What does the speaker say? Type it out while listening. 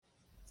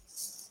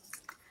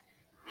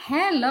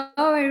Hello,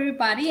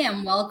 everybody,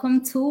 and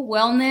welcome to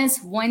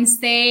Wellness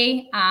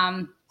Wednesday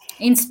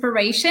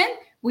Inspiration.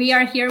 We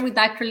are here with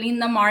Dr.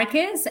 Linda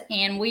Marquez,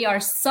 and we are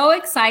so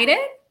excited.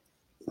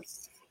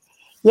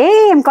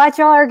 Yay, I'm glad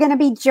y'all are going to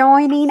be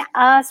joining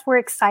us. We're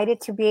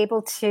excited to be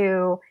able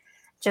to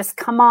just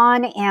come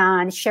on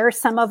and share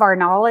some of our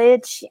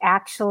knowledge.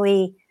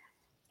 Actually,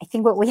 I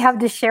think what we have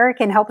to share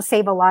can help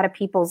save a lot of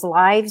people's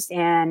lives,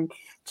 and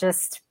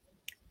just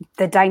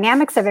the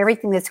dynamics of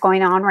everything that's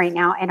going on right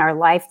now in our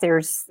life.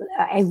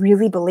 I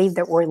really believe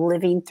that we're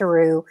living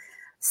through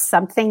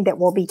something that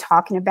we'll be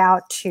talking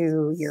about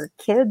to your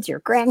kids, your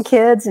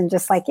grandkids, and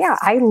just like, yeah,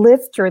 I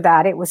lived through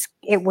that. It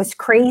was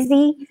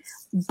crazy,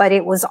 but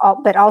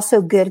but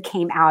also good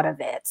came out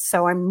of it.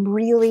 So I'm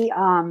really,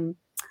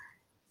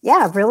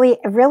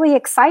 really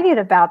excited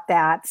about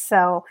that.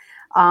 So,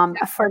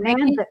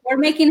 Fernanda, We're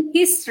making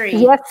history.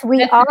 yes, we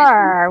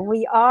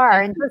Definitely.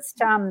 are, and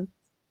just,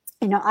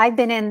 I've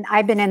been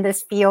in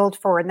this field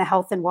in the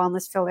health and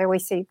wellness field.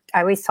 I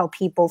always tell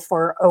people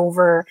for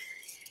over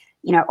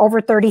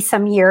 30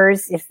 some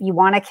years. If you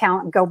want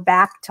to go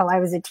back till I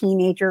was a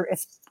teenager,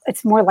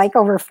 it's more like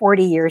over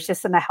 40 years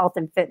just in the health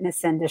and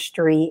fitness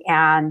industry.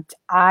 And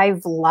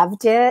I've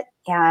loved it.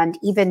 And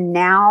even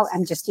now,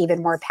 I'm just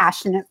even more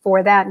passionate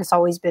for that. And it's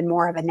always been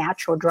more of a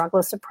natural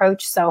drugless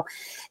approach. So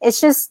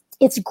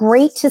it's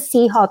great to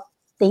see how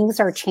things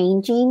are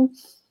changing,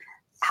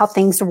 how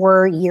things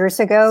were years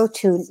ago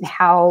to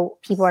how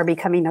people are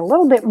becoming a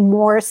little bit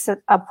more,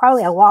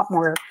 probably a lot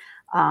more,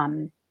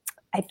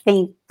 I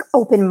think,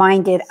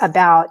 open-minded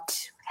about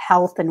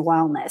health and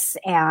wellness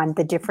and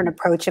the different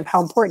approach of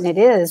how important it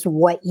is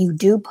what you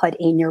do put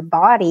in your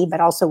body, but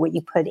also what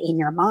you put in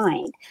your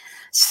mind.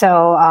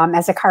 So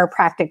as a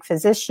chiropractic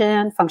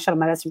physician, functional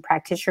medicine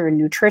practitioner, and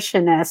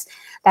nutritionist,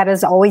 that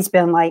has always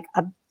been like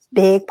a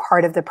big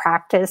part of the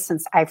practice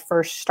since I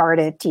first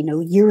started,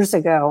 years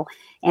ago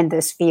in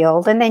this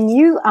field. And then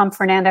you,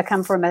 Fernanda,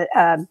 come from a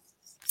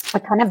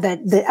kind of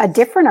a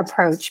different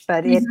approach,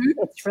 but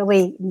it's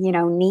really,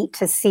 neat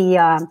to see,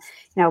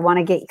 want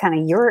to get kind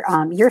of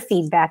your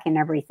feedback and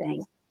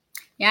everything.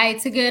 Yeah,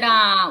 it's a good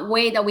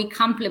way that we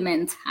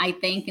complement, I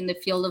think, in the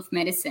field of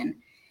medicine.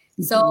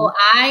 So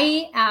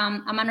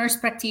I'm a nurse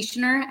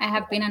practitioner. I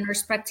have been a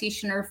nurse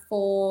practitioner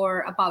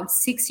for about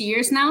 6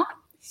 years now.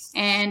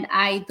 And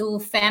I do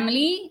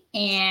family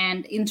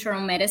and internal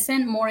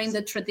medicine, more in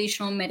the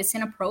traditional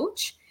medicine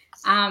approach,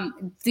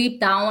 deep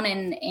down.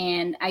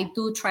 And I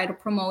do try to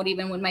promote,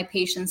 even with my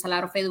patients, a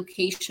lot of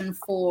education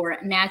for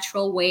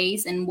natural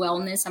ways and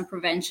wellness and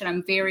prevention.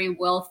 I'm very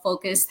well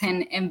focused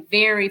and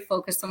very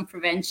focused on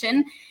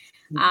prevention.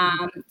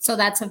 So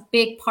that's a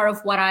big part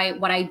of what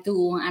I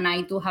do. And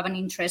I do have an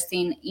interest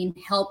in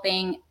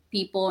helping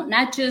people,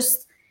 not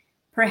just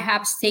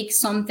perhaps take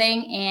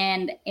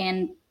something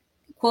and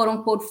quote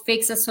unquote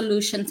fix a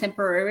solution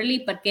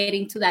temporarily, but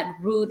getting to that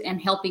root and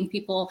helping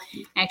people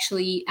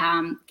actually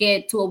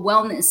get to a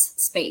wellness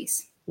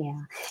space. Yeah.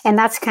 And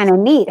that's kind of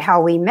neat how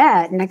we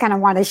met. And I kind of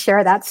want to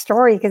share that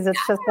story because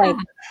it's just like,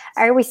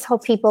 I always tell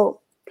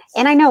people,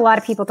 and I know a lot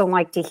of people don't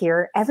like to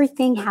hear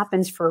everything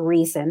happens for a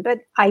reason, but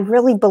I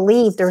really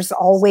believe there's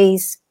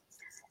always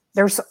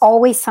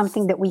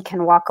something that we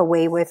can walk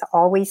away with,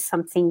 always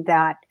something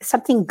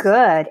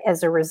good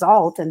as a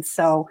result. And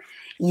so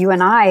you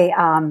and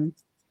I,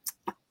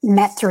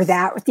 met through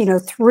that,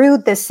 through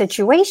this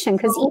situation.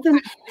 Cause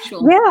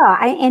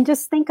and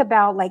just think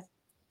about like,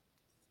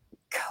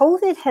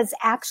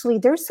 COVID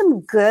there's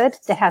some good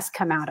that has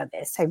come out of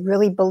this. I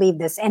really believe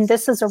this. And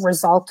this is a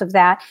result of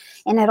that.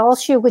 And it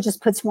also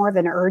just puts more of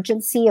an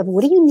urgency of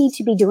what do you need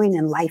to be doing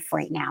in life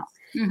right now?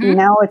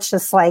 It's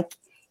just like,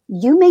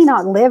 you may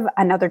not live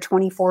another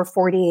 24,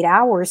 48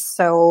 hours.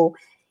 So,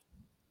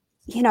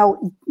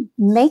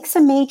 make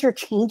some major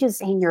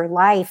changes in your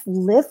life,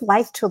 live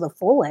life to the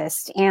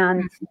fullest.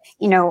 And,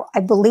 I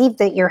believe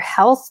that your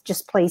health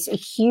just plays a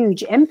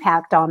huge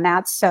impact on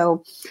that.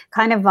 So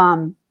kind of,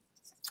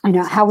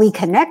 how we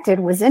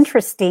connected was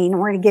interesting.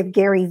 We're going to give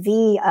Gary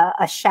V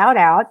a shout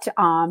out.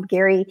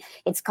 Gary,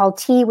 it's called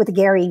Tea with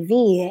Gary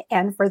V.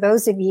 And for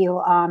those of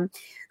you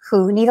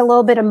who need a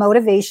little bit of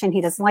motivation, he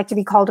doesn't like to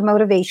be called a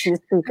motivation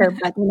speaker,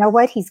 but you know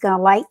what? He's going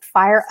to light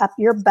fire up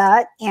your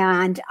butt.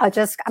 And I'm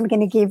going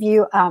to give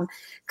you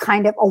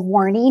kind of a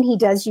warning. He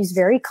does use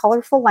very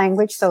colorful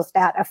language. So if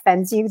that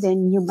offends you,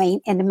 then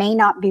it may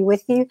not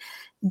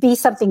be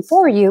something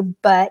for you,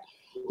 but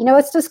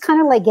it's just kind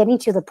of like getting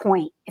to the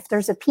point. If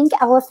there's a pink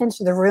elephant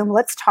in the room,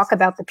 let's talk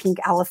about the pink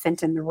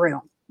elephant in the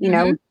room.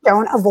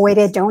 Don't avoid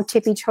it. Don't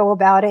tippy-toe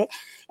about it.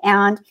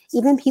 And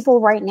even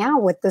people right now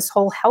with this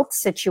whole health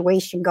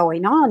situation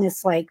going on,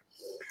 it's like,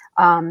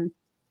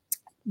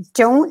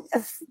 don't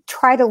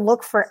try to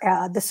look for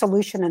the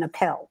solution in a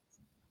pill.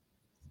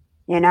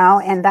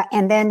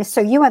 And then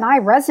so you and I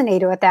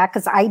resonated with that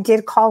because I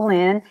did call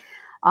in.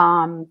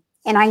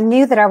 And I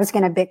knew that I was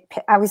going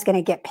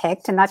to get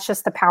picked, and that's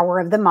just the power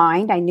of the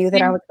mind. I knew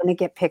that I was going to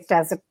get picked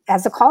as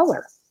a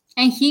caller.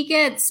 And he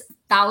gets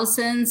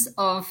thousands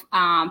of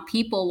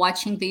people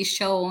watching this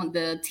show,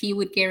 the Tea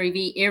with Gary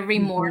Vee, every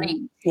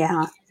morning.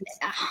 Yeah.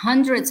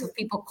 Hundreds of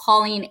people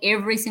calling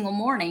every single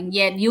morning.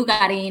 Yet you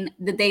got in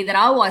the day that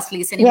I was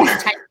listening, Yeah.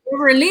 which I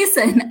never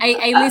listen.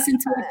 I listen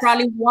to it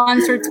probably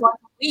once or twice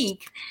a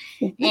week.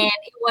 And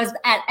it was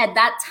at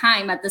that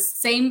time, at the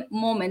same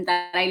moment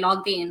that I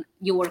logged in,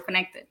 you were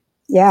connected.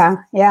 Yeah,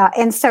 yeah.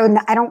 And so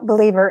I don't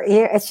believe her.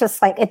 It's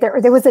just like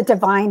there was a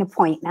divine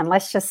appointment.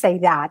 Let's just say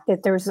that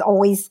there's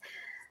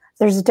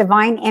a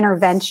divine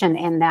intervention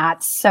in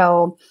that.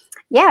 So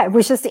yeah, it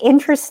was just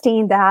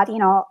interesting that,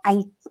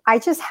 I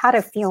just had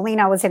a feeling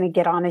I was going to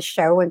get on a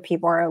show, and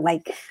people are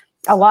like,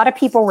 a lot of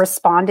people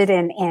responded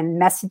and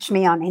messaged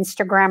me on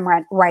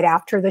Instagram right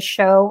after the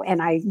show.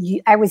 And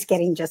I was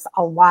getting just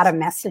a lot of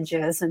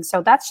messages. And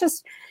so that's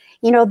just,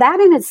 that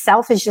in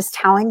itself is just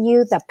telling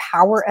you the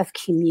power of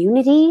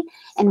community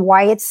and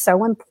why it's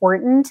so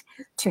important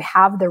to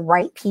have the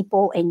right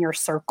people in your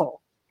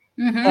circle.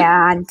 Mm-hmm.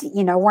 And,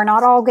 we're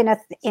not all going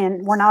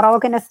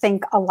to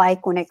think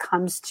alike when it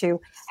comes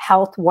to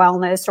health,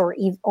 wellness,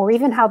 or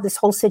even how this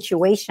whole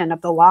situation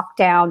of the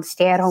lockdown,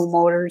 stay-at-home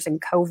orders,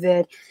 and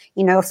COVID.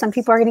 Some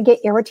people are going to get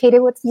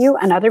irritated with you,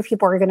 and other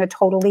people are going to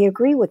totally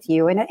agree with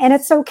you, and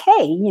it's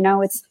okay.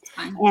 It's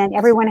fine. And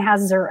everyone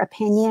has their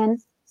opinion,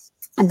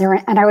 and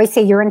I always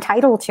say you're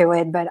entitled to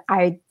it, but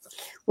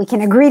we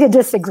can agree to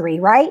disagree,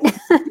 right?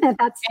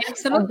 That's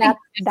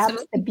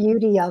the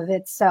beauty of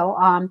it. So,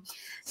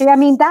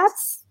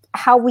 that's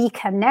how we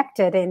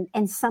connected,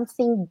 and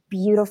something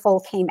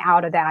beautiful came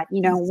out of that.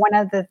 One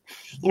of the,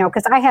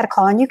 because I had a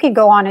call, and you could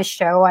go on a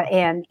show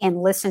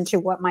and listen to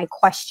what my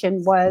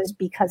question was,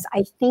 because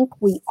I think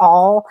we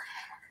all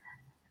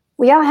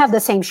have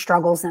the same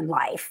struggles in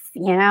life,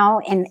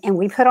 and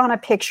we put on a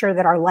picture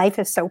that our life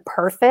is so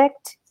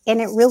perfect. And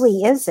it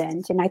really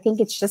isn't. And I think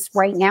it's just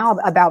right now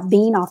about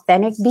being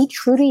authentic, be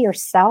true to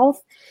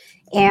yourself.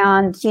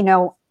 And,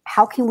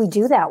 how can we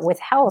do that with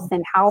health?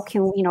 And how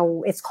can,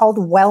 it's called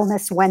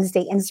Wellness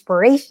Wednesday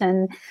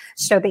Inspiration,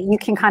 so that you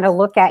can kind of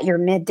look at your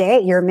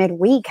midday, your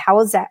midweek. How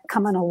is that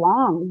coming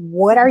along?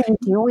 What are you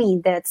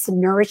doing that's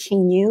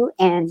nourishing you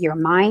and your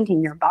mind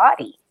and your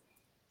body?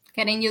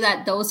 Getting you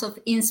that dose of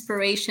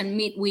inspiration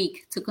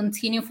midweek to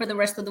continue for the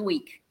rest of the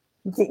week.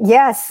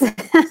 Yes.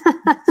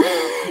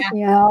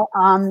 Yeah.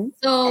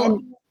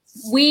 So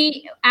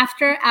we,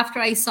 after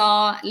I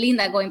saw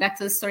Linda, going back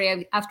to the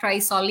story, after I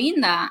saw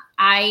Linda,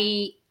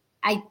 I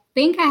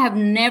think I have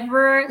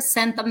never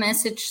sent a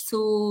message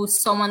to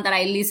someone that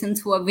I listened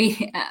to a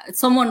video,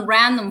 someone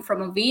random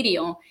from a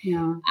video.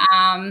 Yeah.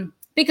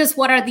 Because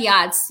what are the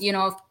odds,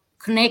 of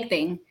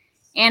connecting?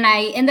 And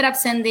I ended up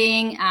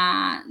sending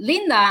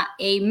Linda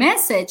a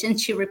message, and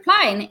she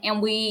replied,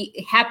 and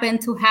we happen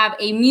to have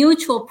a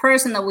mutual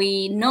person that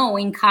we know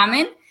in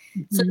common.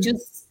 Mm-hmm. So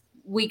just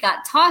we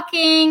got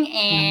talking,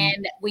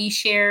 and we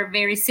share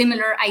very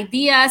similar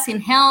ideas in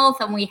health,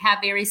 and we have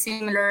very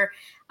similar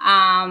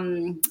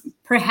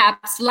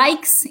perhaps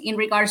likes in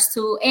regards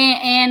to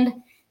and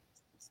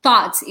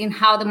thoughts in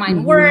how the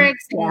mind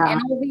works,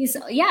 and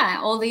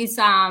all these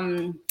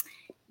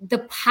the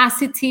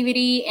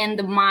positivity and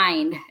the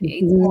mind.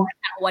 It's more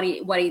kind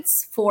of what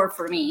it's for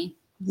me.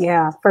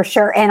 Yeah, for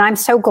sure. And I'm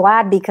so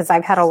glad, because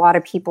I've had a lot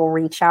of people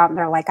reach out, and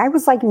they're like, I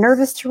was like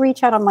nervous to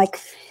reach out. I'm like,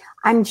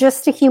 I'm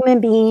just a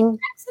human being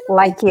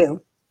like you.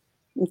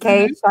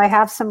 Okay. Mm-hmm. So I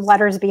have some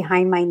letters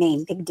behind my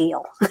name. Big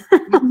deal.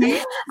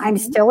 Mm-hmm. I'm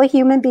still a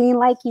human being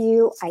like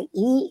you. I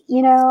eat,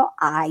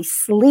 I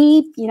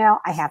sleep,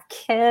 I have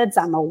kids.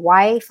 I'm a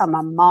wife. I'm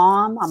a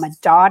mom. I'm a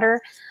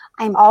daughter.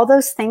 I'm all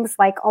those things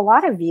like a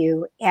lot of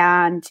you.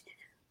 And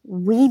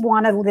we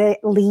want to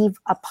leave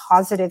a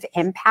positive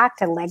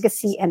impact, a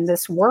legacy in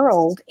this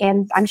world.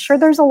 And I'm sure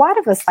there's a lot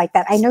of us like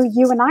that. I know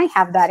you and I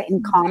have that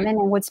in common.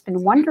 And what's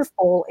been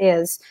wonderful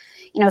is,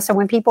 so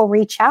when people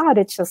reach out,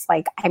 it's just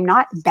like, I'm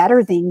not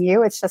better than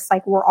you. It's just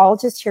like, we're all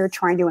just here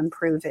trying to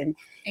improve and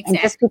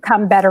just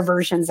become better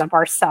versions of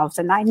ourselves.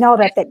 And I know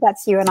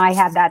that's you and I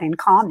have that in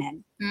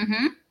common.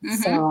 Mm-hmm. Mm-hmm.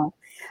 So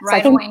I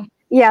think,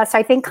 yes,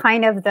 I think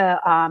kind of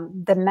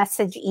the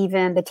message,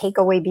 even the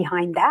takeaway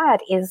behind that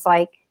is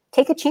like,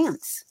 take a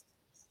chance.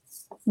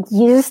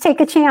 You just take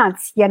a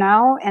chance,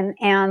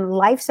 and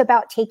life's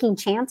about taking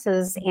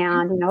chances.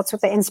 And, it's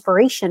what the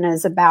inspiration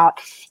is about,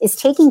 is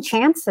taking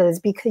chances,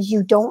 because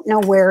you don't know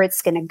where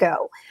it's going to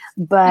go.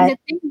 But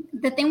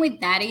the thing with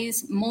that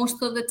is,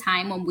 most of the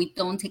time when we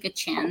don't take a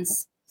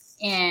chance,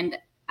 and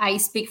I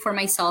speak for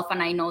myself,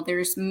 and I know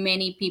there's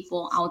many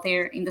people out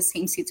there in the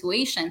same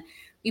situation,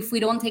 if we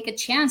don't take a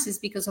chance, it's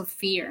because of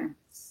fear,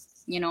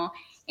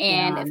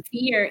 and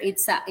fear,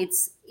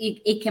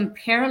 it can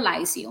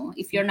paralyze you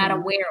if you're not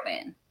aware of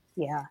it.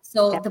 Yeah.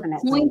 So definitely.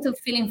 The point of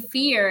feeling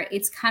fear,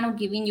 it's kind of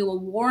giving you a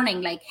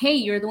warning, like, hey,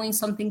 you're doing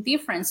something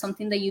different,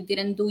 something that you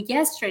didn't do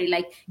yesterday.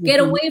 Like, get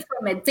away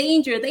from it.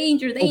 Danger,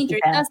 danger, danger.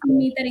 Exactly. It doesn't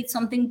mean that it's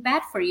something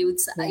bad for you.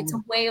 It's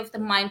a way of the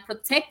mind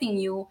protecting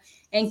you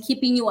and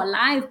keeping you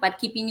alive, but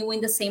keeping you in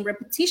the same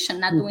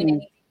repetition, not doing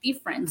anything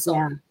different.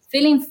 So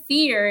feeling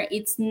fear,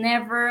 it's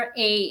never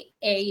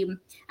an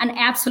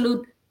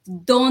absolute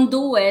don't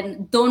do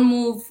it, don't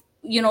move,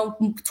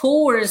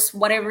 towards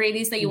whatever it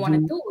is that you want to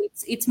do.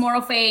 It's more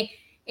of a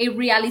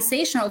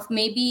realization of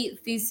maybe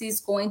this is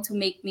going to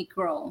make me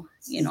grow,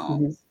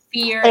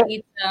 fear.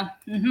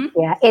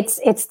 Yeah,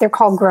 it's they're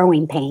called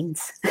growing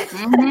pains.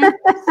 Yes.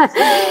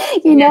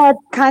 It's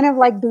kind of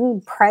like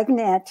being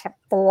pregnant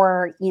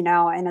for,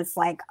 and it's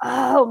like,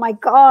 oh my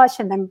gosh,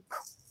 and then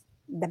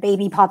the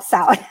baby pops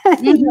out,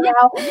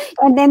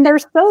 and then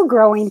there's still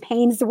growing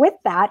pains with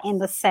that, in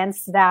the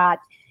sense that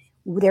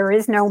there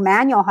is no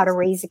manual how to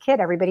raise a kid.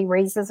 Everybody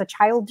raises a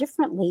child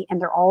differently,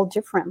 and they're all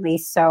differently.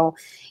 So,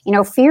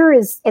 fear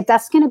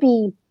that's going to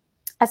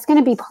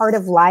be part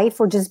of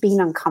life, or just being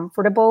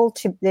uncomfortable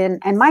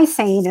and my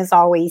saying is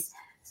always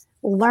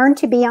learn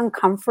to be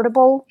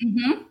uncomfortable,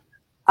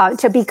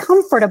 to be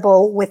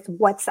comfortable with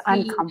what's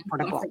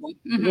uncomfortable.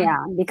 Yeah,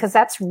 because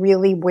that's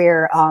really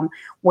where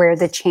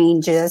the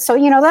change is. So,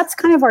 that's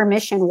kind of our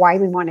mission, why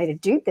we wanted to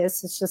do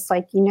this. It's just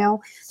like,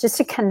 just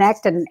to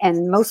connect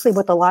and mostly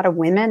with a lot of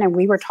women. And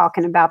we were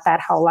talking about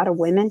that, how a lot of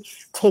women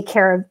take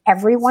care of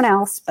everyone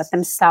else but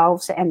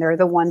themselves. And they're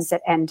the ones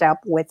that end up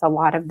with a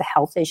lot of the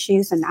health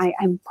issues. And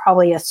I'm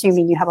probably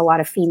assuming you have a lot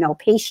of female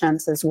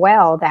patients as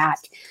well that,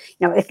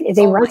 if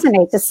they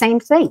resonate the same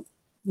thing.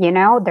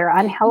 They're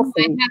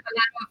unhealthy. I have a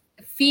lot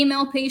of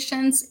female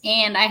patients,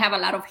 and I have a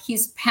lot of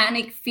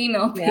Hispanic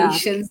female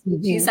patients,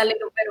 which is a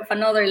little bit of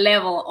another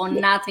level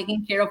on not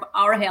taking care of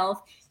our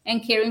health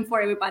and caring for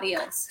everybody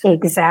else.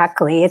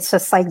 Exactly. It's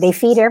just like they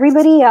feed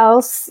everybody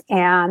else,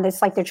 and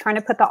it's like they're trying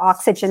to put the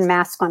oxygen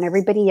mask on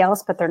everybody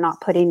else, but they're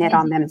not putting it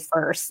on them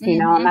first,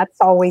 and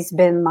that's always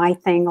been my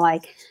thing.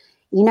 Like,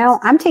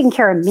 I'm taking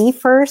care of me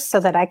first so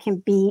that I can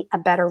be a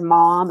better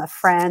mom, a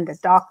friend, a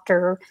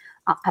doctor,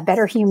 a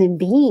better human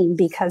being,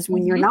 because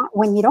when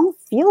when you don't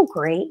feel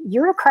great,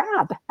 you're a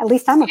crab. At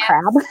least I'm a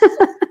crab,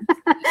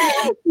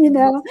 and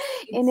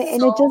it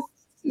just,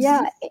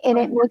 and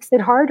it makes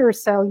it harder.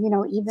 So,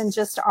 even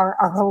just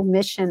our whole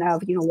mission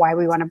of, why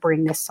we want to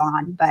bring this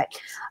on. But,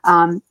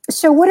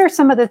 so what are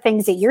some of the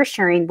things that you're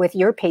sharing with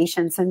your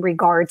patients in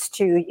regards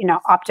to,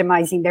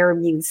 optimizing their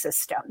immune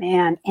system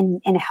and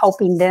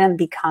helping them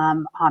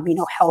become,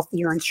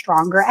 healthier and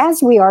stronger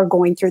as we are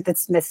going through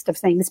this midst of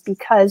things?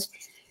 Because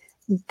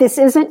this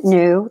isn't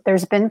new.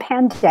 There's been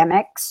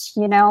pandemics,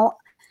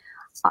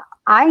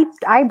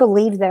 I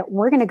believe that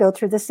we're going to go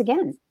through this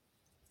again,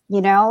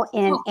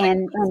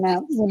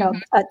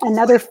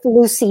 another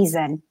flu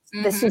season.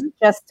 This is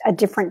just a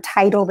different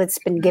title that's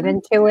been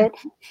given to it.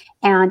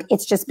 And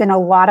it's just been a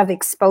lot of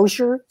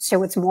exposure.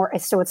 So it's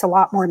a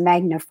lot more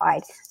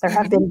magnified. There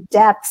have been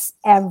deaths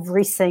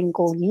every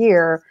single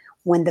year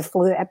when the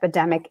flu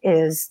epidemic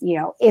is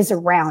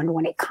around,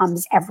 when it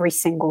comes every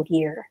single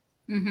year.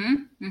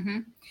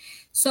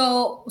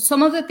 So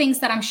some of the things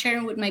that I'm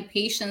sharing with my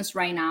patients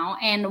right now,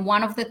 and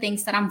one of the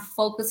things that I'm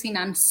focusing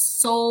on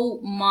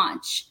so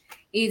much,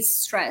 is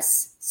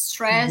stress.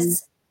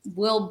 Stress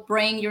will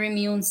bring your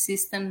immune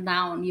system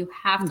down. You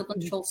have to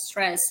control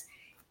stress.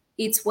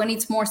 It's when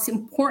it's most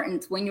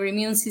important. When your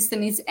immune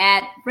system is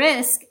at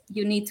risk,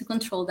 you need to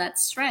control that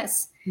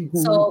stress.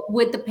 So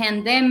with the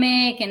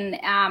pandemic and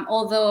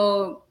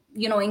although,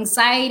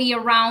 anxiety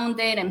around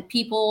it and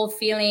people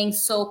feeling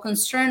so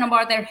concerned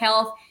about their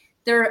health,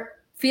 they're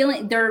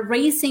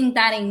raising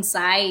that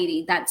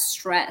anxiety, that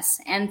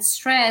stress, and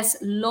stress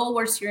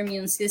lowers your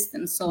immune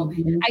system. So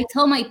I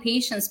tell my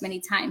patients many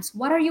times,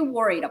 what are you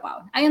worried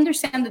about? I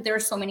understand that there are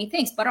so many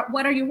things, but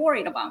what are you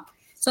worried about?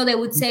 So they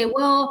would say,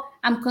 well,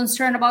 I'm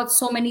concerned about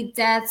so many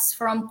deaths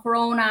from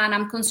Corona, and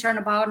I'm concerned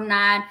about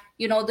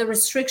the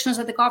restrictions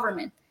of the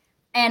government.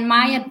 And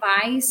my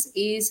advice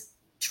is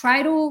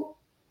try to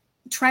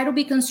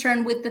be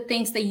concerned with the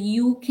things that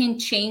you can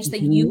change,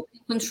 that you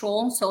can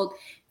control. So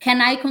can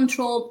I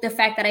control the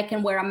fact that I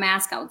can wear a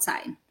mask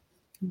outside?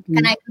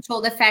 Can I control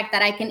the fact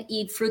that I can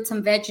eat fruits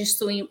and veggies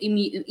to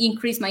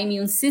increase my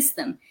immune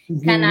system?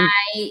 Can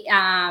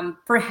I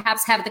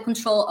perhaps have the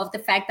control of the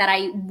fact that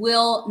I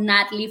will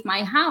not leave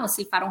my house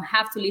if I don't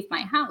have to leave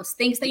my house?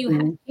 Things that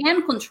you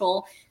can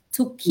control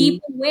to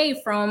keep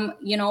away from,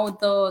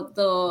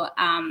 the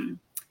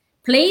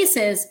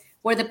places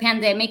where the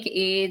pandemic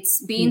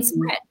is being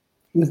spread.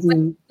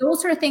 But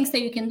those are things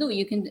that you can do.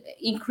 You can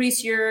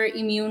increase your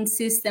immune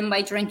system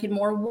by drinking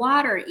more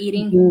water,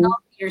 eating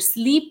healthier,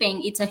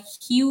 sleeping. It's a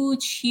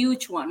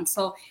huge one.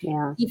 So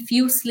if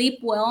you sleep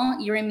well,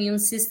 your immune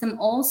system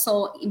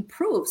also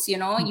improves.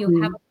 You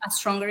have a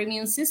stronger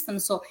immune system.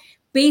 So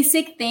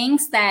basic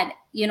things that,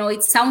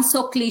 it sounds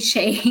so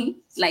cliche,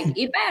 like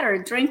eat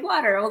better, drink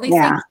water, all these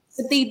things,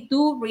 but they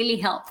do really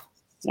help.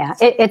 Yeah,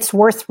 it's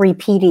worth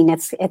repeating.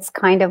 It's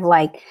kind of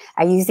like,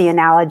 I use the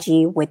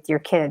analogy with your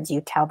kids. You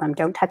tell them,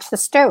 don't touch the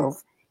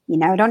stove.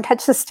 Don't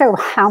touch the stove.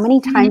 How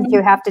many times do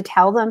you have to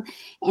tell them?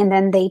 And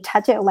then they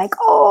touch it like,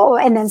 oh,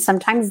 and then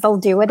sometimes they'll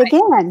do it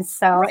again.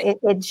 So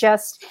it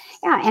just,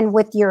 and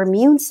with your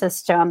immune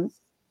system,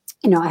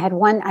 I had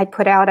one, I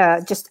put out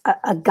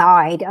a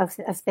guide of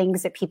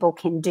things that people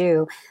can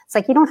do. It's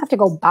like, you don't have to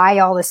go buy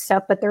all this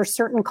stuff, but there's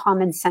certain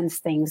common sense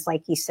things,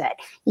 like you said,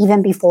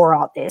 even before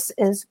all this,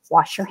 is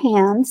wash your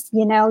hands.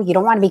 You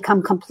don't want to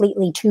become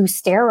completely too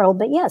sterile,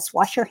 but yes,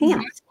 wash your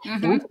hands.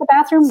 Mm-hmm. You went to the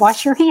bathroom,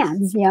 wash your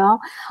hands,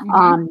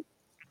 Mm-hmm.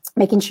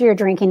 making sure you're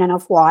drinking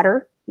enough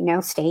water,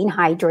 staying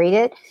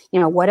hydrated.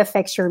 What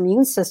affects your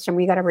immune system?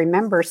 We got to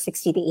remember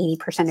 60 to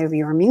 80% of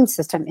your immune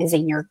system is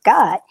in your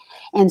gut.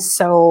 And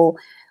so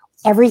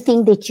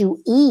everything that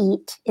you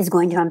eat is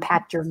going to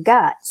impact your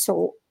gut.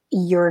 So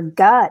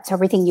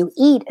everything you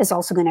eat is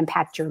also going to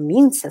impact your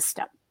immune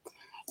system.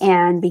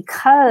 And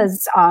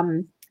because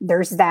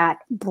there's that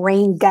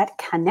brain gut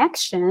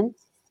connection,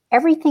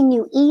 everything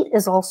you eat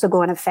is also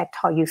going to affect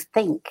how you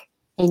think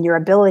and your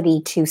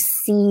ability to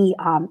see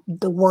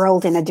the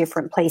world in a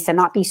different place and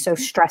not be so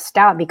stressed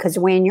out. Because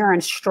when you're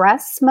in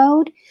stress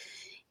mode,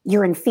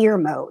 you're in fear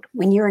mode.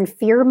 When you're in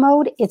fear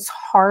mode, it's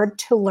hard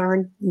to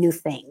learn new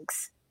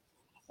things.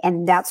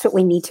 And that's what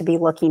we need to be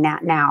looking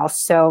at now.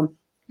 So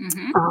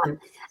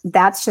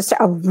that's just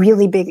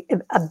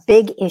a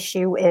big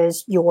issue,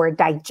 is your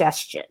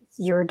digestion.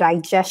 Your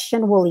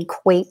digestion will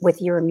equate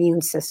with your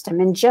immune system.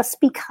 And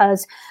just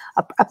because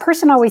a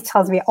person always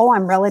tells me, oh,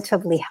 I'm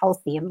relatively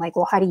healthy. I'm like,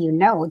 well, how do you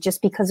know?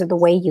 Just because of the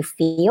way you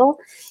feel?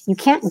 You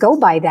can't go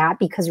by that,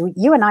 because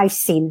you and I've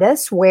seen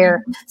this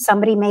where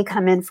somebody may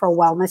come in for a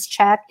wellness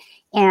check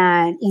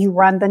and you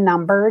run the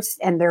numbers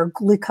and their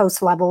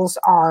glucose levels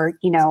are,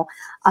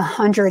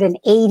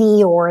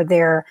 180, or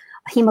their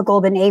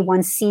hemoglobin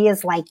A1C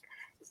is like,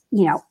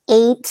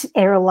 8,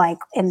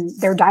 and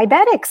they're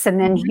diabetics.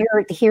 And then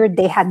here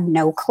they had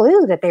no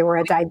clue that they were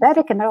a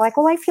diabetic. And they're like,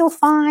 well, I feel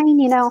fine.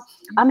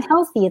 I'm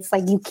healthy. It's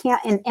like, you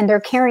can't, and they're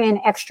carrying an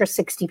extra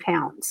 60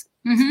 pounds.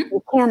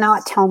 You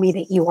cannot tell me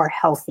that you are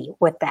healthy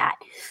with that.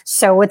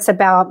 So it's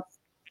about,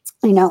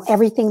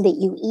 everything that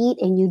you eat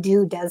and you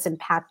do does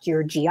impact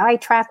your GI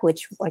tract,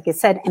 which, like I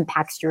said,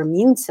 impacts your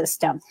immune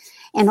system.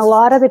 And a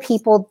lot of the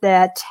people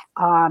that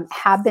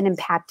have been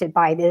impacted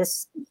by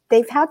this,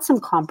 they've had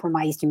some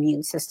compromised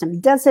immune system.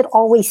 Does it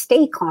always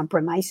stay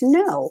compromised?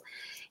 No.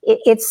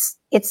 It's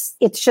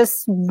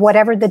just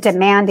whatever the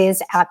demand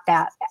is at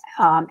that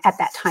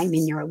time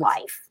in your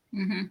life.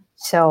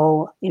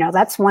 So,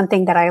 that's one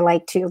thing that I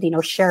like to,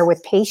 share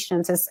with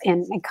patients is,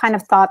 and kind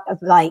of thought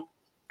of, like,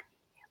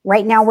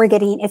 right now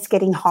it's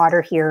getting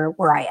hotter here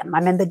where I am.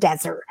 I'm in the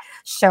desert.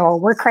 So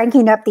we're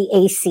cranking up the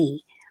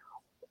AC.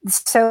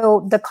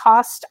 So the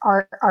cost,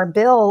 our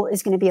bill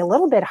is going to be a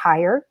little bit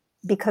higher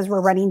because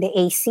we're running the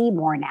AC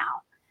more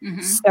now.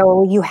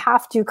 So you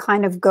have to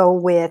kind of go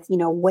with,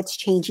 what's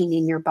changing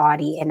in your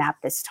body and at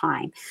this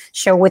time.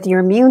 So with your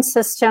immune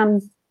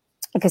system,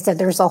 like I said,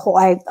 there's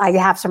I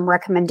have some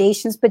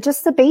recommendations, but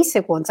just the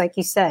basic ones, like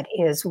you said,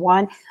 is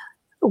one,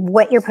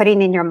 what you're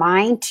putting in your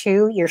mind.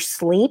 2, your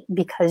sleep,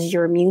 because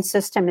your immune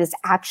system is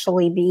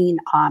actually being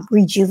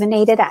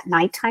rejuvenated at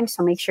nighttime.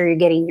 So make sure you're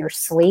getting your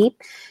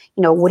sleep.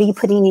 What are you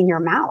putting in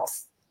your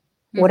mouth?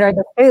 What are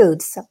the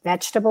foods?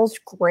 Vegetables,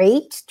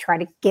 great. Try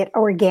to get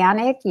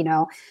organic,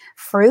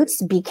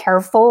 fruits, be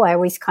careful. I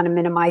always kind of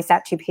minimize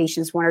that to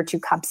patients, 1 or 2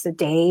 cups a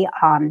day,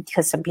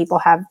 because some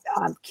people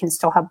can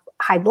still have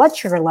high blood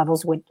sugar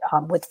levels with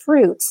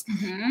fruits.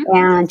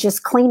 And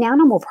just clean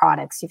animal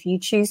products. If you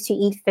choose to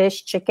eat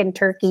fish, chicken,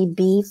 turkey,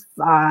 beef,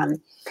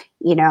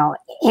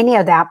 any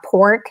of that,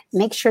 pork,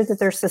 make sure that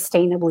they're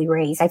sustainably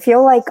raised. I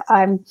feel like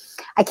I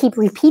keep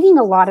repeating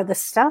a lot of the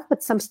stuff,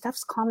 but some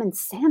stuff's common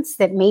sense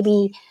that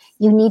maybe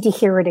you need to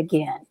hear it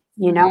again,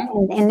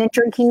 and then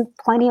drinking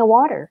plenty of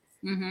water.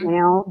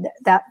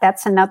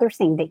 That's another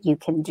thing that you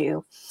can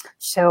do.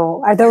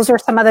 So those are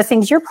some of the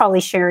things you're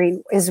probably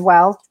sharing as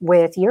well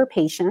with your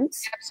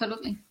patients.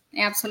 Absolutely.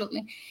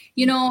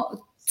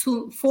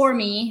 For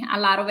me, a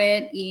lot of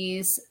it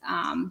is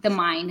the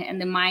mind, and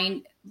the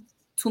mind,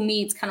 to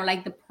me, it's kind of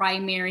like the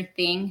primary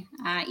thing.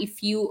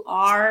 If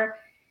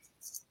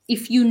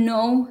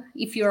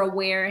you're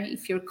aware,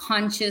 if you're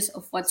conscious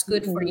of what's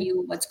good for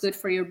you, what's good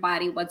for your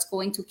body, what's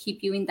going to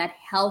keep you in that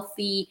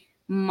healthy,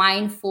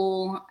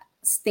 mindful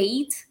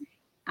state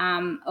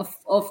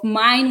of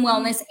mind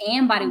wellness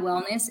and body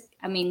wellness,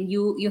 I mean,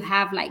 you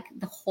have like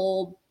the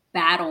whole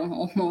battle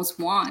almost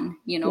won.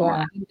 I mean,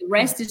 the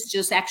rest is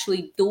just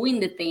actually doing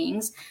the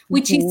things,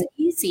 which is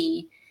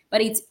easy.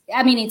 But it's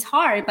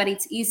hard, but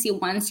it's easy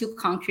once you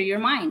conquer your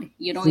mind.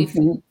 If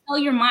you tell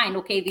your mind,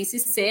 okay, this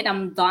is it,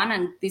 I'm done,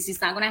 and this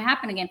is not going to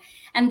happen again.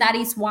 And that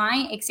is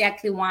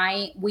exactly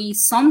why we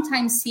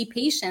sometimes see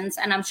patients,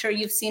 and I'm sure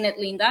you've seen it,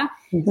 Linda,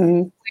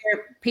 where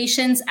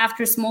patients,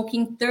 after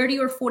smoking 30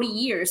 or 40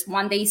 years,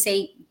 one day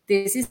say,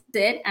 this is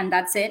it, and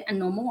that's it, and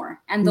no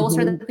more. And those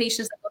are the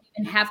patients that don't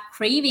even have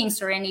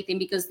cravings or anything,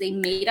 because they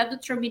made a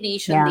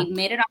determination, they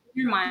made it up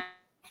in their mind.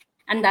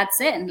 And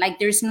that's it. Like,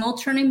 there's no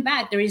turning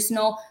back. There is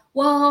no,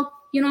 well,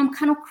 I'm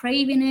kind of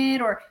craving it,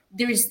 or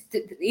it's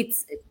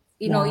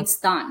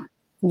done.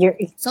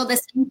 So the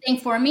same thing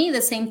for me,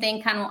 the same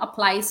thing kind of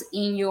applies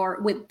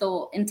with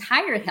the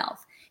entire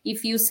health.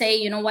 If you say,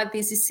 you know what,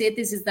 this is it,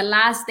 this is the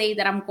last day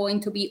that I'm going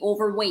to be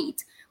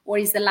overweight, or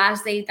is the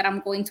last day that I'm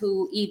going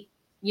to eat,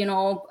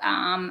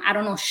 I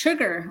don't know,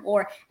 sugar,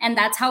 and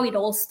that's how it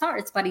all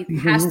starts. But it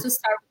has to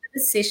start with a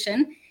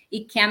decision.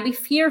 It can be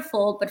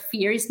fearful, but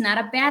fear is not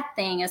a bad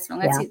thing as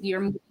long as you're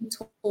moving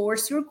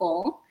towards your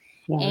goal.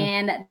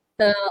 And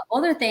the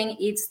other thing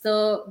is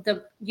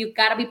you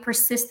gotta be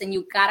persistent.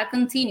 You gotta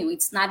continue.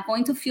 It's not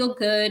going to feel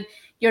good.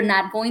 You're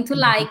not going to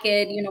like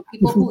it.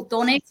 People who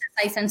don't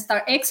exercise and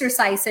start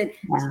exercising,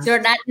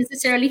 they're not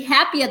necessarily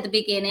happy at the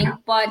beginning,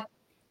 but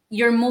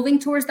you're moving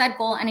towards that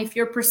goal. And if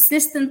you're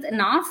persistent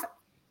enough,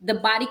 the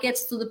body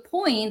gets to the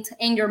point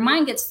and your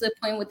mind gets to the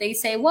point where they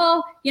say,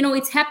 well,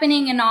 it's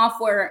happening enough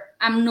where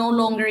I'm no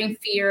longer in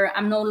fear.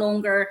 I'm no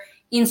longer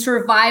in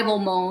survival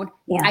mode.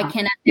 I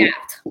can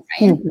adapt.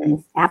 Right?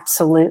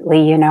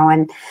 Absolutely.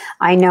 And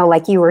I know,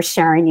 like you were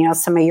sharing,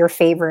 some of your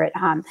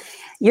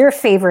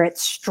favorite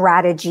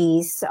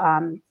strategies.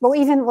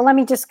 Let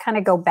me just kind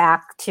of go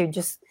back to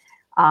just,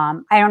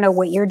 I don't know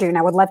what you're doing.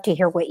 I would love to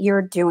hear what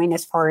you're doing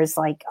as far as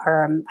like,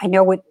 I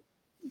know what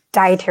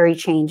dietary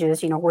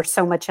changes, we're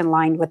so much in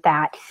line with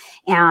that,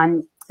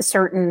 and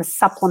certain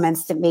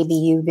supplements that maybe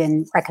you've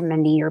been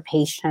recommending your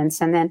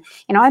patients. And then,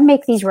 I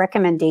make these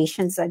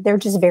recommendations. They're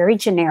just very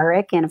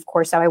generic. And of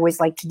course, I always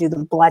like to do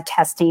the blood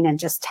testing and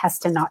just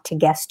test and not to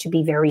guess, to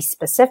be very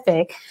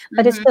specific.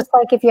 But it's just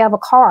like if you have a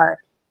car,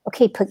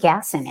 okay, put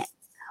gas in it.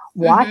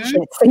 Watch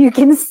it so you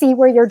can see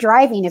where you're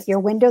driving. If your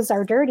windows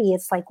are dirty,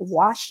 it's like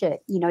wash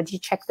it. Do you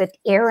check the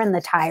air in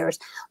the tires?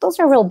 Those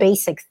are real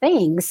basic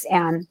things.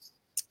 And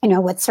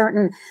with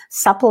certain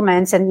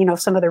supplements and,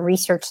 some of the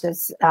research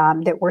that's,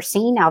 that we're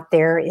seeing out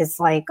there is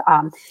like,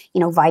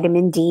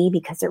 vitamin D,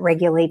 because it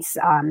regulates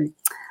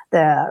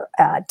the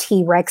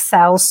Treg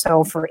cells.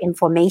 So for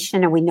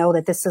inflammation, and we know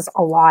that this is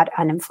a lot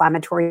an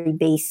inflammatory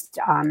based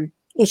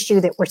issue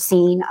that we're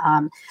seeing.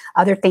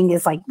 Other thing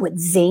is like with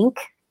zinc.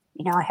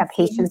 I have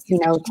patients,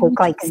 take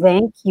like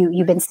zinc.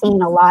 You've been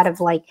seeing a lot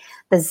of like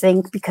the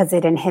zinc because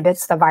it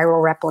inhibits the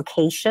viral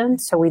replication.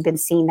 So we've been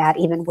seeing that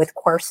even with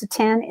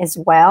quercetin as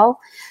well.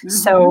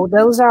 So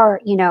those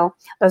are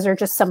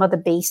just some of the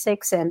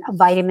basics, and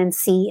vitamin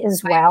C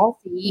as well.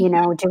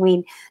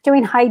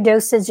 Doing high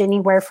dosage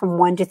anywhere from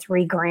 1 to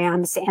 3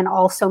 grams, and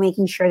also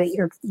making sure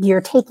that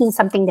you're taking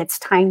something that's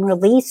time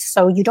released.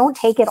 So you don't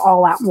take it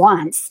all at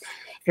once.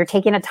 If you're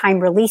taking a time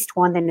released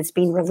one, then it's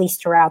being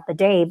released throughout the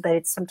day, but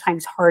it's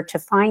sometimes hard to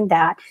find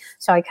that.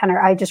 So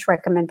I just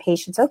recommend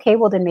patients, okay,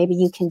 well then maybe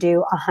you can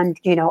do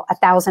 100,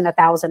 1,000,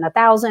 1,000,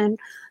 1,000,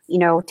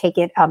 take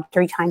it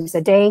 3 times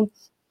a day.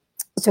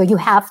 So you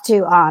have to,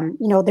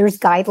 there's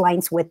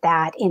guidelines with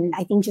that. And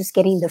I think just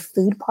getting the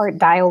food part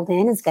dialed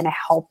in is going to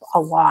help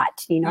a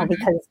lot,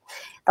 because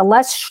the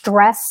less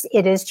stress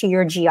it is to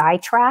your GI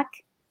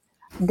tract,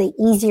 the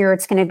easier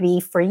it's going to be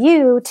for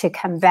you to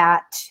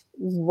combat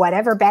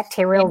whatever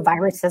bacterial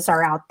viruses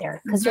are out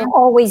there, because they're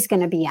always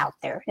going to be out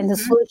there. And the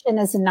solution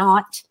is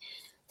not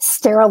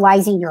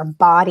sterilizing your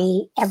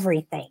body,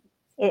 everything.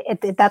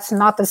 That's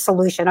not the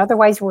solution.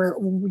 Otherwise, you're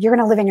going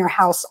to live in your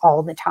house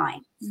all the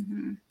time.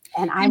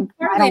 And I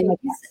don't like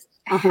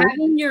that.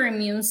 Having your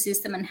immune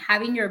system and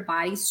having your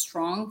body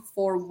strong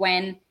for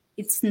when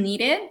it's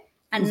needed,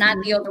 and not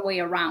the other way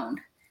around.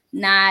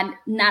 Not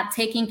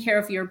taking care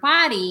of your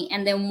body,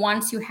 and then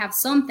once you have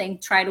something,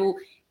 try to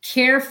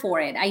care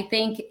for it. I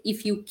think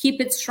if you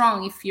keep it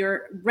strong, if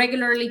you're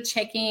regularly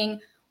checking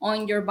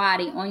on your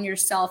body, on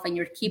yourself, and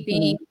you're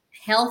keeping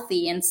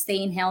healthy and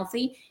staying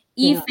healthy,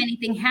 if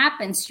anything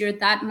happens, you're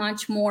that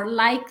much more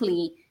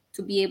likely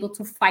to be able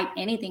to fight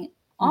anything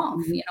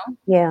off,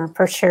 Yeah,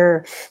 for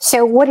sure.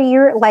 So what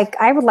are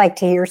I would like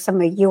to hear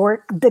some of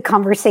the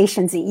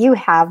conversations that you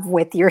have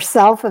with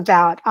yourself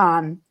about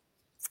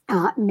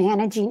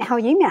managing, how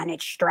you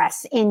manage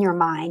stress in your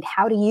mind.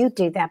 How do you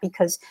do that?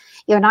 Because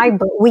you and I,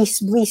 we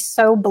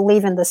so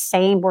believe in the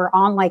same. We're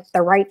on like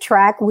the right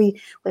track. We're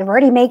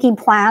already making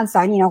plans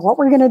on, what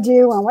we're going to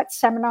do and what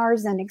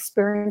seminars and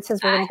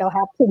experiences we're going to go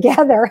have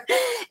together.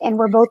 And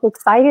we're both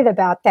excited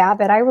about that.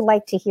 But I would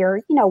like to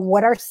hear,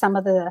 what are some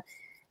of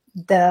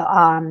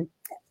the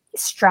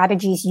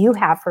strategies you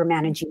have for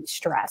managing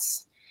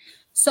stress?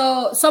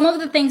 So some of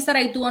the things that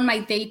I do on my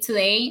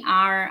day-to-day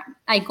are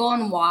I go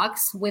on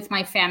walks with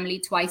my family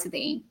twice a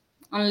day,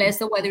 unless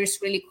the weather is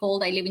really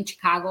cold. I live in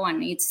Chicago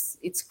and it's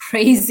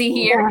crazy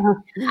here.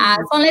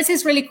 So unless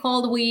it's really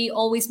cold, we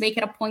always make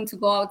it a point to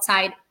go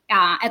outside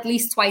at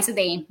least twice a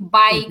day.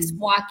 Bikes,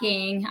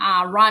 walking,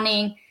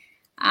 running.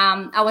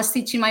 I was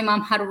teaching my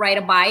mom how to ride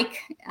a bike.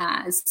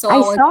 So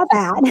I saw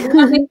that.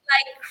 Running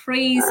like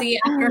crazy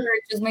after her,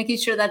 just making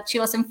sure that she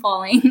wasn't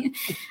falling.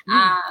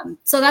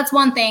 So that's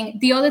one thing.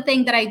 The other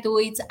thing that I do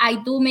is I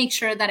do make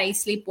sure that I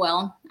sleep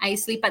well. I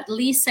sleep at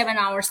least 7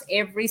 hours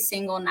every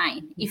single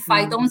night. If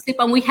I don't sleep,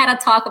 and we had a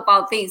talk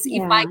about this,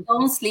 if I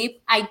don't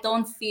sleep, I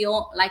don't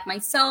feel like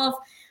myself.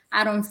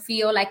 I don't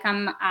feel like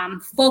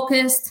I'm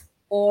focused,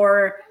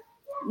 or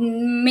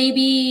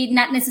maybe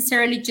not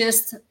necessarily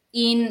just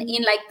in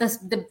like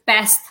the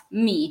best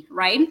me,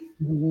 right?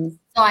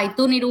 So I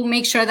do need to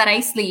make sure that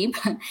I sleep.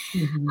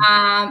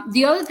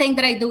 The other thing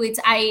that I do is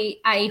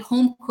I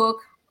home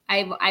cook.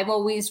 I've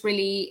always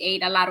really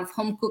ate a lot of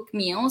home cooked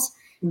meals.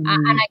 Mm-hmm.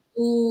 And I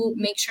do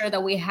make sure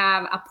that we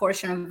have a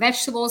portion of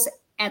vegetables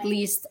at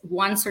least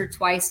once or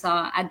twice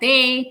a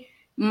day.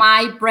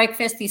 My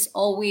breakfast is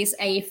always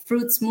a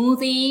fruit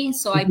smoothie.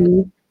 So I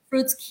put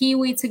fruits,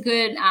 kiwi, it's a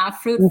good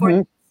fruit for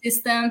the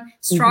system.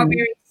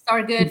 Strawberries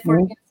are good for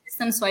the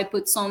system. So I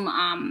put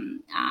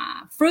some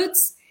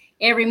fruits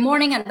every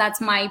morning, and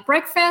that's my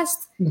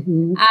breakfast.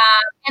 And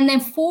then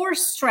for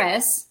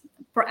stress,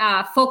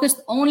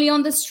 focused only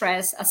on the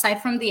stress,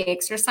 aside from the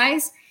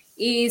exercise,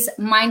 is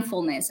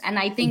mindfulness. And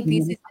I think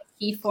this is the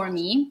key for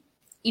me.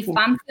 If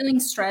I'm feeling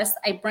stressed,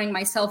 I bring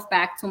myself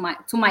back to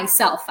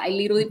myself. I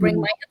literally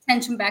bring my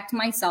attention back to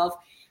myself,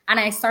 and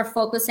I start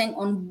focusing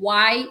on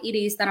why it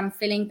is that I'm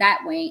feeling that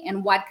way,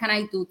 and what can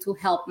I do to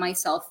help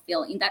myself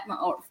feel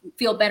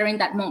feel better in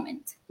that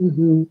moment.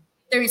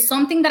 There is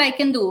something that I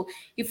can do.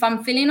 If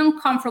I'm feeling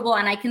uncomfortable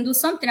and I can do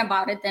something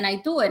about it, then I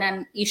do it,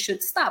 and it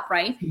should stop,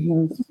 right?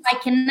 If I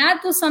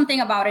cannot do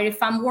something about it,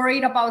 if I'm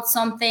worried about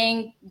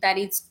something that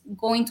it's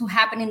going to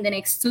happen in the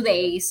next 2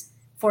 days,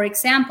 for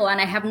example,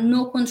 and I have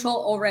no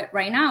control over it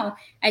right now,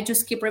 I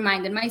just keep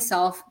reminding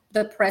myself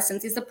the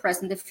present is the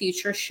present. The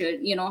future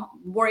should,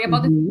 worry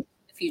about the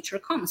future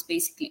comes,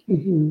 basically.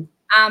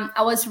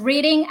 I was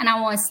reading and I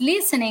was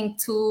listening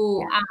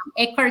to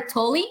Eckhart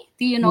Tolle.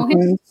 Do you know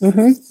him?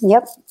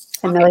 Yep.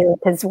 Familiar with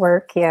his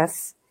work,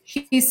 yes.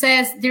 He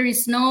says there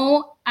is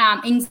no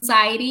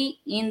anxiety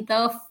in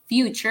the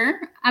future.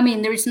 I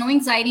mean, there is no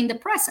anxiety in the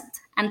present.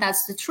 And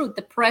that's the truth.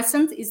 The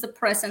present is the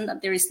present.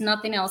 There is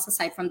nothing else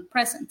aside from the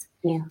present.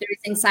 There is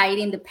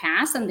anxiety in the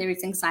past, and there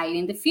is anxiety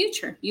in the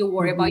future. You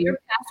worry about your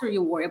past, or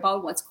you worry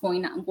about what's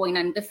going on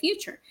in the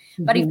future.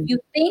 But if you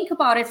think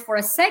about it for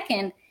a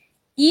second,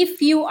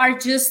 if you are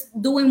just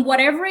doing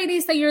whatever it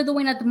is that you're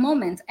doing at the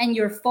moment, and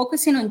you're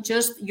focusing on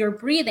just your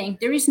breathing,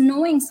 there is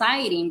no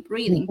anxiety in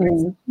breathing. There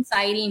is no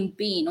anxiety in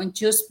being, on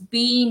just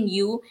being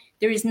you.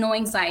 There is no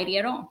anxiety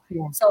at all.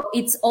 So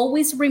it's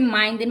always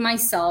reminding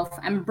myself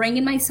and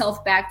bringing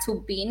myself back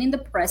to being in the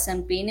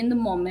present, being in the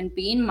moment,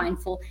 being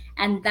mindful.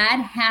 And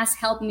that has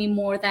helped me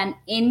more than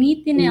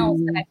anything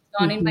else that I've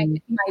done in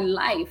my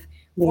life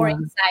for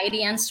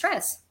anxiety and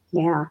stress.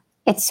 Yeah.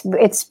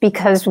 It's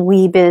because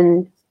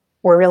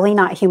we're really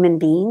not human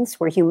beings.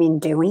 We're human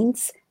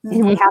doings.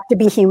 And we have to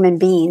be human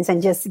beings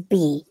and just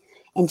be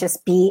and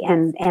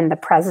the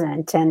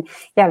present. And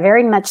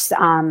very much,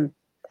 I'm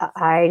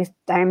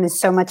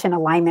so much in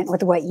alignment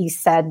with what you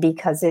said,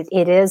 because it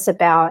is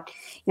about,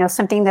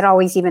 something that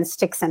always even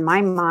sticks in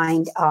my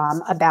mind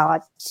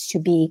about to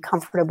be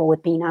comfortable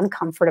with being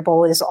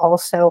uncomfortable is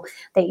also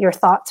that your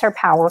thoughts are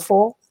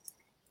powerful,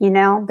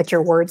 but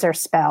your words are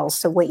spells.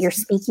 So what you're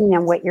speaking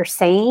and what you're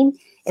saying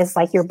is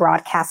like you're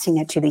broadcasting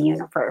it to the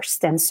universe.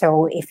 And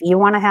so if you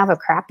want to have a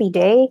crappy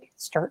day,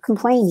 start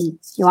complaining.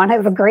 You want to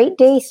have a great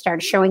day,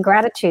 start showing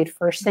gratitude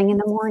first thing in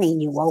the morning.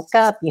 You woke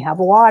up, you have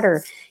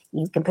water,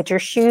 you can put your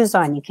shoes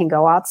on, you can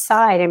go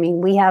outside. I mean,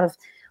 we have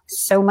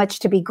so much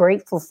to be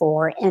grateful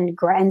for.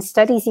 And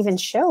studies even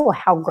show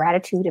how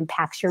gratitude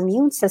impacts your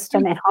immune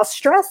system and how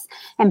stress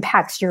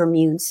impacts your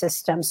immune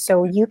system.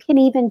 So you can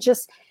even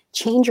just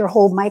change your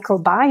whole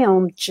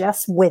microbiome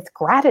just with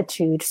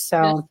gratitude.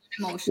 So,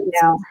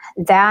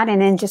 that,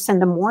 and then just in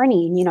the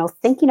morning,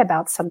 thinking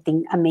about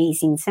something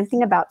amazing,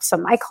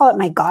 I call it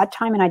my God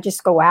time, and I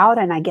just go out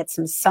and I get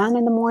some sun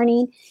in the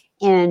morning,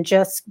 and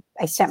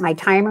I set my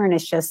timer, and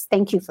it's just,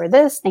 thank you for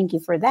this, thank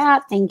you for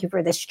that, thank you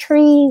for this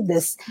tree,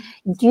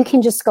 you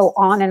can just go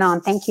on and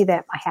on. Thank you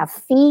that I have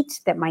feet,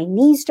 that my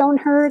knees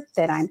don't hurt,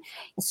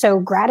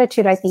 so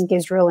gratitude, I think,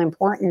 is real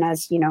important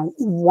as,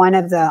 one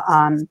of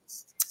the,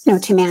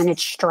 to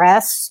manage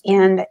stress,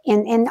 and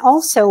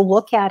also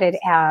look at it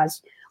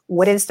as,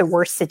 what is the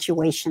worst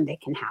situation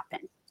that can happen?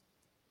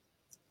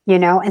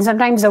 And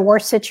sometimes the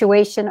worst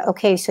situation,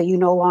 okay, so you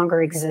no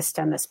longer exist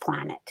on this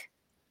planet.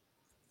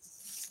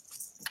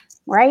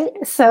 Right?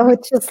 So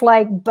it's just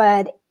like,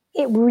 but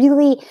it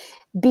really,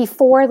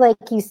 before, like,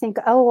 you think,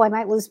 oh, I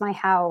might lose my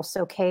house.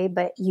 Okay.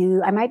 But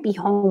I might be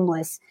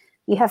homeless.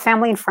 You have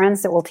family and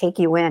friends that will take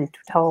you in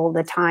till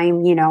the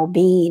time,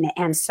 being.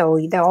 And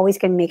so they're always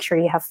going to make sure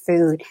you have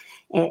food,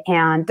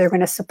 and they're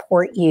going to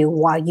support you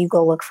while you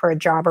go look for a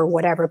job or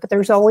whatever. But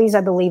there's always,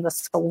 I believe, a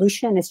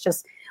solution. It's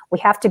just, we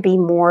have to be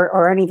more,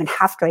 or I don't even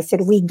have to, I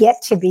said, we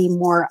get to be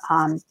more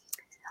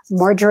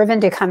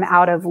driven to come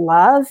out of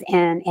love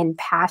and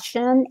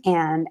passion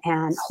and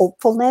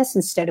hopefulness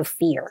instead of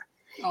fear.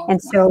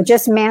 And so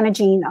just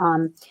managing,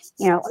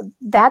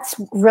 that's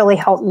really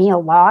helped me a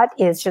lot,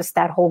 is just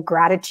that whole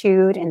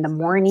gratitude in the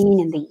morning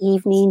and the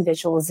evening,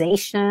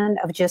 visualization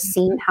of just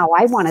seeing how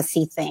I want to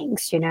see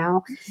things,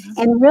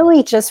 and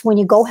really just when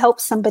you go help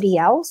somebody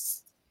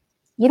else,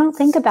 you don't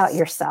think about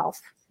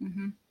yourself.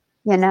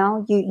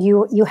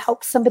 You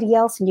help somebody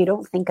else and you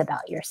don't think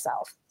about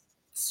yourself.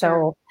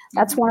 So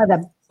that's one of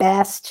the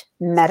best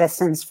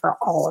medicines for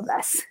all of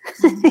us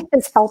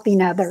is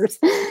helping others.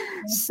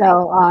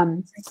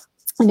 So,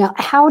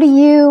 how do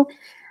you,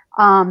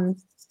 how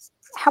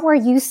are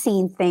you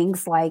seeing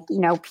things like,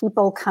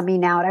 people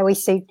coming out? I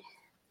always say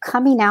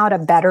coming out a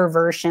better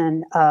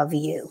version of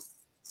you?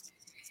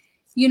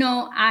 You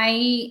know,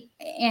 and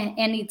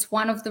it's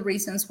one of the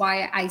reasons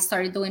why I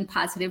started doing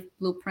Positive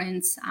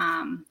Blueprints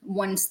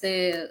once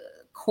the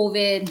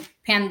COVID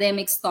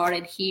pandemic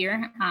started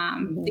here,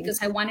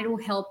 because I wanted to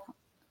help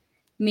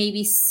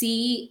maybe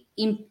see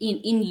in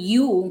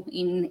you,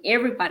 in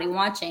everybody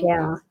watching,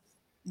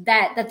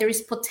 that there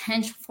is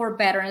potential for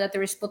better, that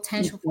there is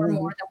potential for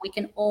more, that we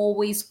can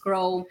always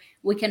grow,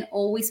 we can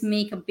always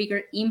make a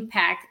bigger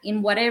impact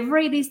in whatever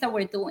it is that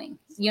we're doing.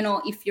 You know,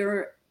 if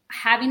you're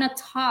having a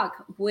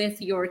talk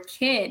with your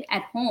kid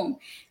at home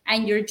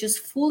and you're just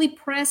fully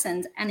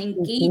present and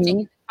engaging in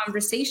the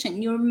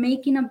conversation, you're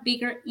making a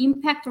bigger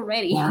impact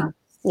already. Yeah.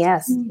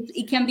 Yes.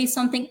 It can be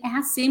something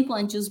as simple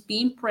and just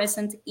being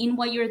present in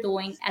what you're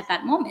doing at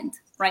that moment,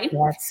 right?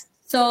 Yes.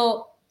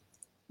 So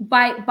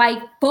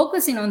by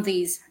focusing on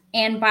these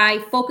and by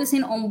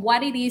focusing on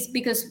what it is,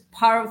 because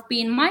part of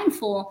being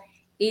mindful,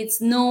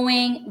 it's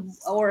knowing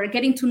or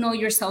getting to know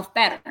yourself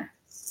better,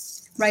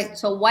 right?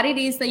 So what it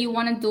is that you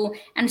want to do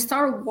and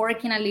start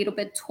working a little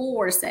bit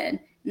towards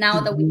it now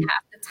that we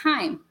have the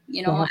time.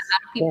 You know, a lot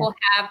of people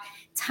have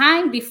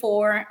time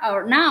before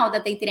or now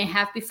that they didn't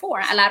have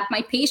before. A lot of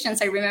my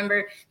patients, I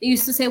remember, they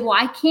used to say, well,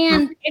 I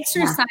can't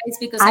exercise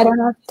because I don't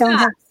have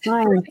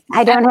time.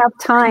 I don't have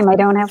time. I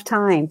don't have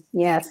time.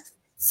 Yes.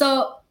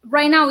 So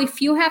right now,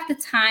 if you have the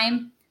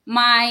time,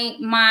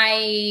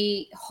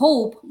 my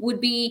hope would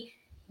be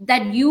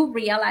that you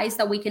realize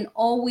that we can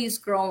always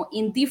grow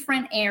in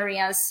different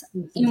areas,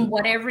 in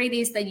whatever it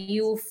is that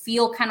you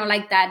feel kind of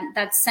like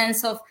that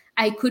sense of,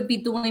 I could be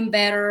doing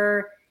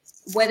better,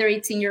 whether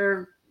it's in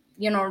your,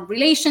 you know,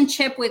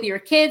 relationship with your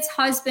kids,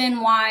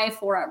 husband,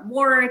 wife, or at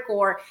work,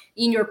 or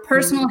in your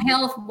personal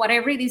health,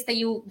 whatever it is that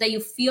you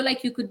feel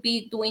like you could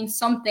be doing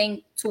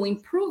something to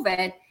improve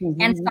it,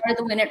 and start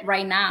doing it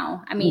right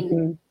now. I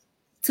mean,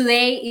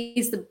 today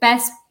is the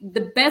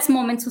best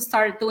moment to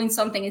start doing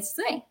something is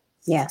today.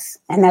 Yes.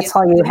 And that's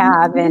all you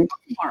have. And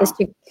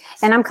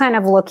I'm kind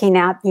of looking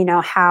at, you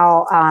know,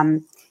 how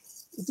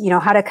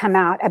to come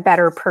out a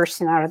better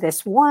person out of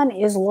this. One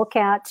is look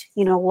at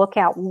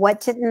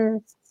what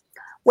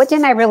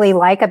didn't I really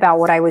like about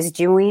what I was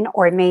doing,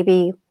 or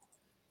maybe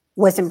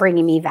wasn't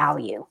bringing me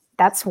value.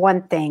 That's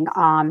one thing.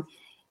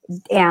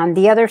 And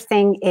the other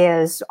thing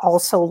is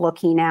also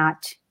looking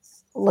at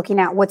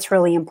what's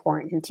really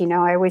important. You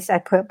know, I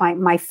put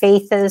my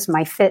faith is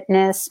my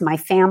fitness, my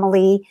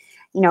family,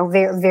 you know,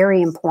 very,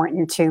 very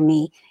important to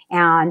me.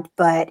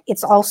 But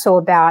it's also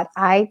about,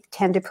 I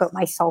tend to put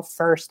myself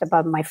first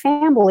above my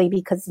family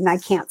because then I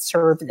can't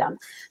serve them.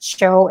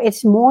 So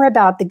it's more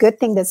about the good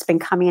thing that's been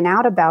coming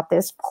out about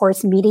this. Of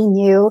course, meeting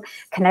you,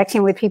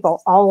 connecting with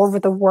people all over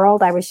the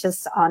world. I was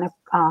just on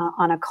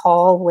a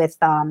call with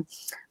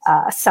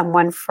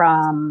someone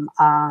from,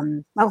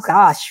 where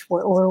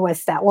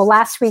was that? Well,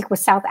 last week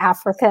was South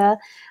Africa.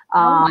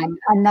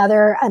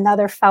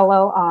 Another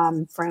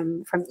fellow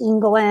from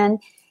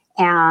England.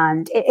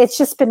 And it's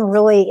just been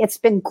it's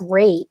been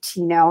great.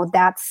 You know,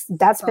 that's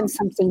been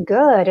something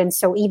good. And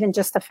so even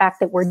just the fact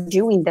that we're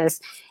doing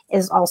this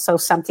is also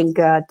something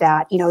good,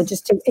 that, you know,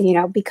 just to, you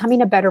know,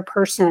 becoming a better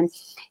person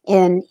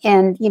and,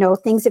 you know,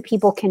 things that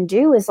people can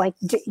do is like,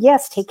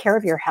 yes, take care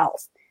of your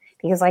health.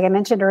 Because like I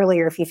mentioned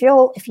earlier, if you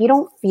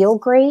don't feel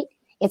great,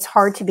 it's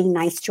hard to be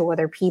nice to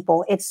other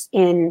people.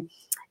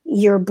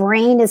 Your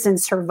brain is in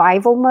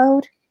survival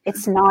mode.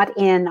 It's not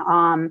in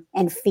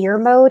fear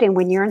mode. And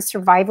when you're in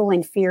survival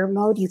and fear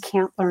mode, you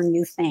can't learn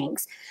new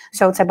things.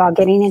 So it's about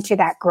getting into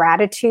that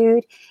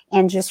gratitude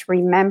and just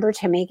remember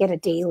to make it a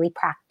daily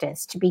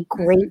practice, to be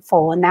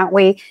grateful. And that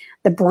way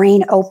the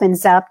brain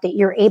opens up, that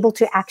you're able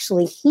to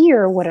actually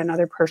hear what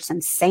another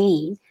person's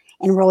saying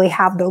and really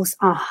have those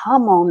aha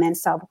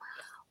moments of,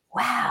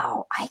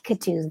 wow, I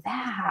could do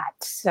that.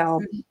 So,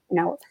 you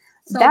know,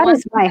 that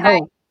is my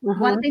hope.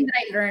 One thing that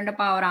I learned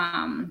about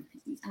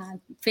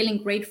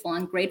feeling grateful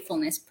and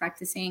gratefulness,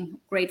 practicing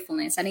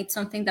gratefulness. And it's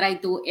something that I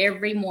do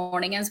every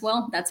morning as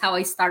well. That's how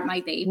I start my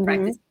day,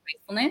 practicing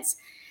gratefulness.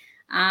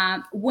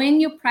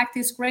 When you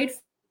practice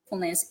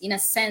gratefulness, in a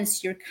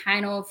sense, you're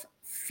kind of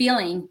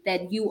feeling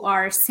that you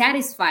are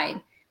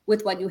satisfied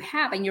with what you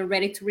have and you're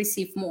ready to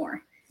receive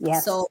more.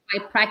 Yes. So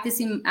by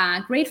practicing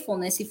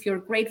gratefulness, if you're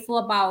grateful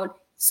about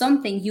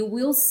something, you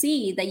will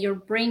see that you're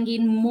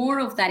bringing more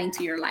of that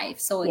into your life.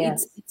 So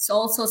it's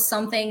also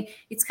something,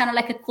 it's kind of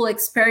like a cool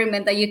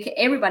experiment that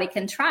everybody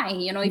can try.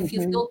 You know, if you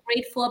feel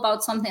grateful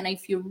about something,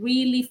 if you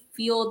really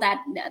feel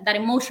that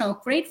emotional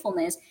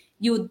gratefulness,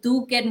 you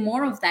do get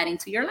more of that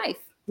into your life.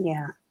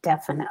 Yeah,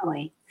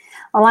 definitely.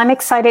 Well, I'm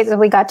excited that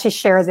we got to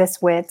share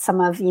this with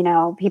some of, you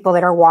know, people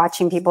that are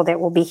watching, people that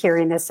will be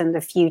hearing this in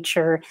the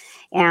future,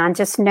 and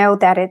just know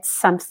that it's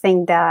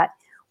something that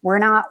we're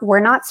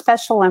not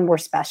special, and we're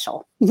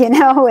special. You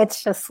know,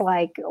 it's just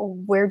like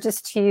we're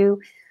just two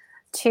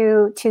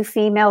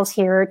females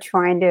here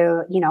trying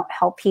to, you know,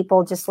 help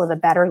people just live a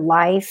better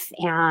life,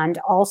 and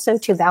also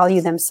to value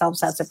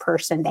themselves as a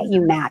person, that you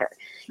matter,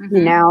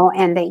 you know,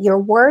 and that your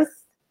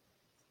worth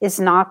is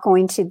not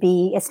going to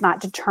be, it's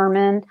not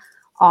determined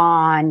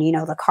on,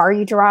 the car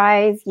you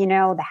drive,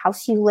 the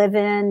house you live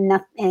in,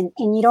 and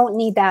you don't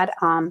need that.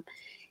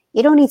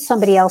 You don't need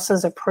somebody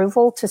else's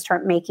approval to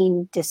start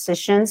making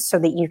decisions so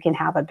that you can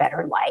have a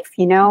better life.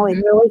 It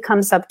really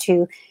comes up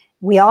to,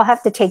 we all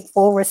have to take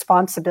full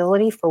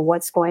responsibility for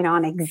what's going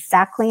on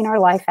exactly in our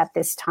life at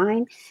this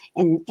time.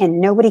 And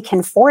nobody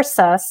can force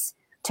us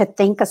to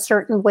think a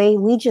certain way.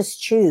 We just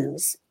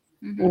choose.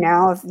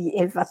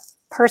 If a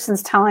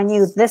person's telling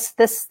you this,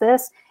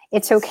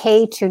 it's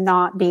okay to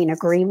not be in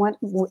agreement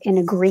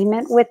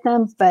with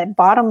them. But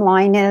bottom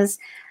line is,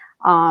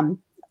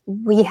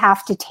 we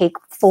have to take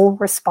full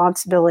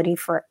responsibility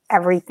for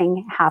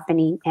everything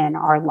happening in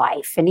our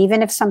life. And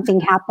even if something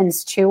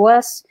happens to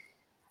us,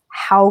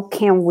 how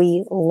can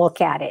we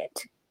look at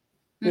it?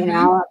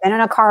 I've been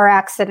in a car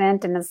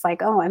accident and it's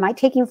like, oh, am I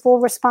taking full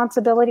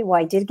responsibility?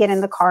 Well, I did get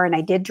in the car and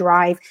I did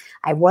drive.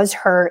 I was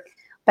hurt,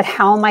 but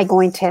how am I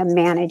going to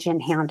manage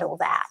and handle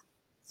that?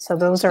 So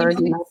those are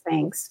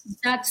things.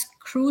 That's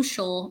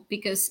crucial,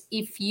 because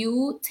if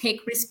you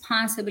take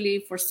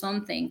responsibility for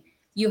something,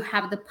 you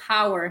have the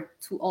power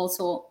to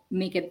also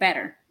make it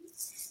better.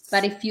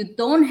 But if you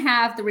don't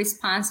have the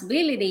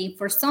responsibility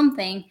for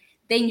something,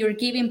 then you're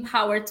giving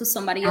power to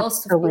somebody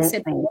else to fix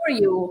it for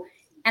you.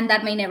 And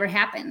that may never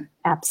happen.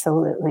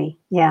 Absolutely.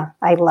 Yeah,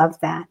 I love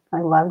that.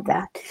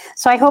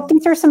 So I hope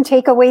these are some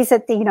takeaways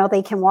that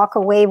they can walk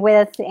away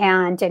with,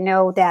 and to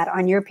know that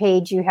on your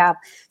page you have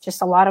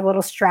just a lot of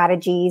little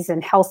strategies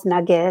and health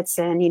nuggets.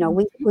 And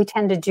we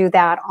tend to do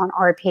that on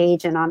our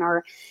page and on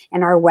our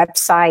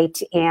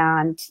website.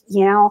 And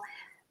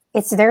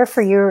it's there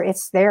for you.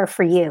 It's there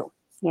for you.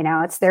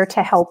 It's there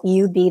to help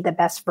you be the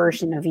best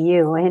version of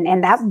you.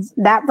 And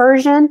that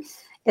version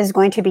is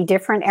going to be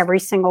different every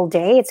single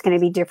day. It's going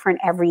to be different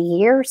every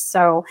year.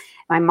 So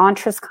my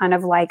mantra is kind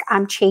of like,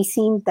 I'm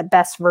chasing the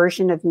best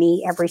version of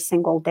me every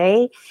single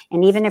day.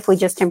 And even if we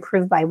just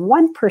improve by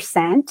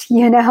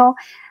 1%,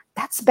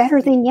 that's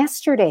better than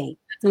yesterday.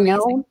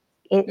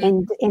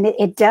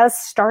 It does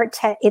start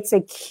to, it's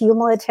a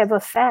cumulative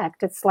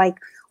effect. It's like,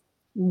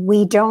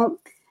 we don't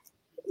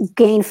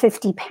gain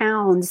 50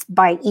 pounds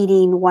by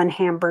eating one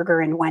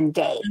hamburger in one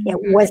day.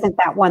 It wasn't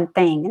that one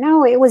thing.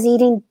 No, it was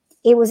eating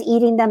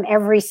them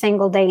every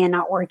single day and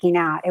not working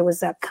out. It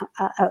was it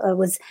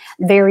was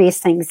various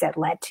things that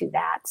led to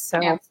that. So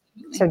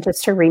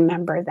just to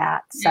remember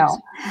that. So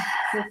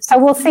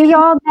we'll see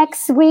y'all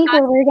next week,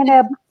 where we're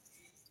gonna.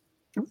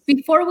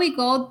 Before we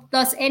go,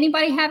 does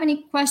anybody have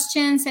any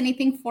questions?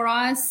 Anything for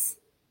us?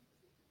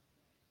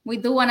 We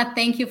do want to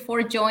thank you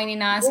for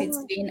joining us. Yeah.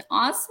 It's been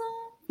awesome.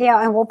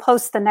 Yeah, and we'll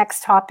post the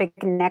next topic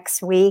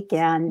next week.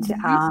 And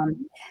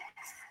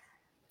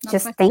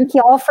thank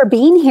you all for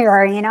being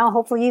here.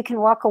 Hopefully you can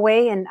walk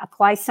away and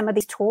apply some of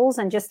these tools,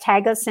 and just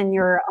tag us in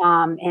your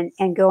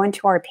and go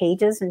into our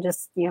pages and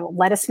just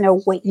let us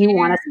know what you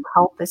want us to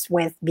help us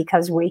with,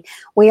 because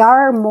we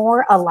are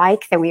more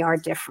alike than we are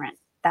different.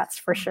 That's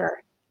for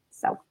sure.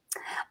 So,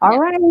 all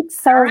right.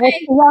 So we'll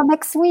see y'all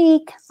next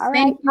week. All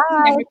right.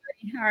 Bye.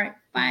 All right.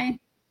 Bye.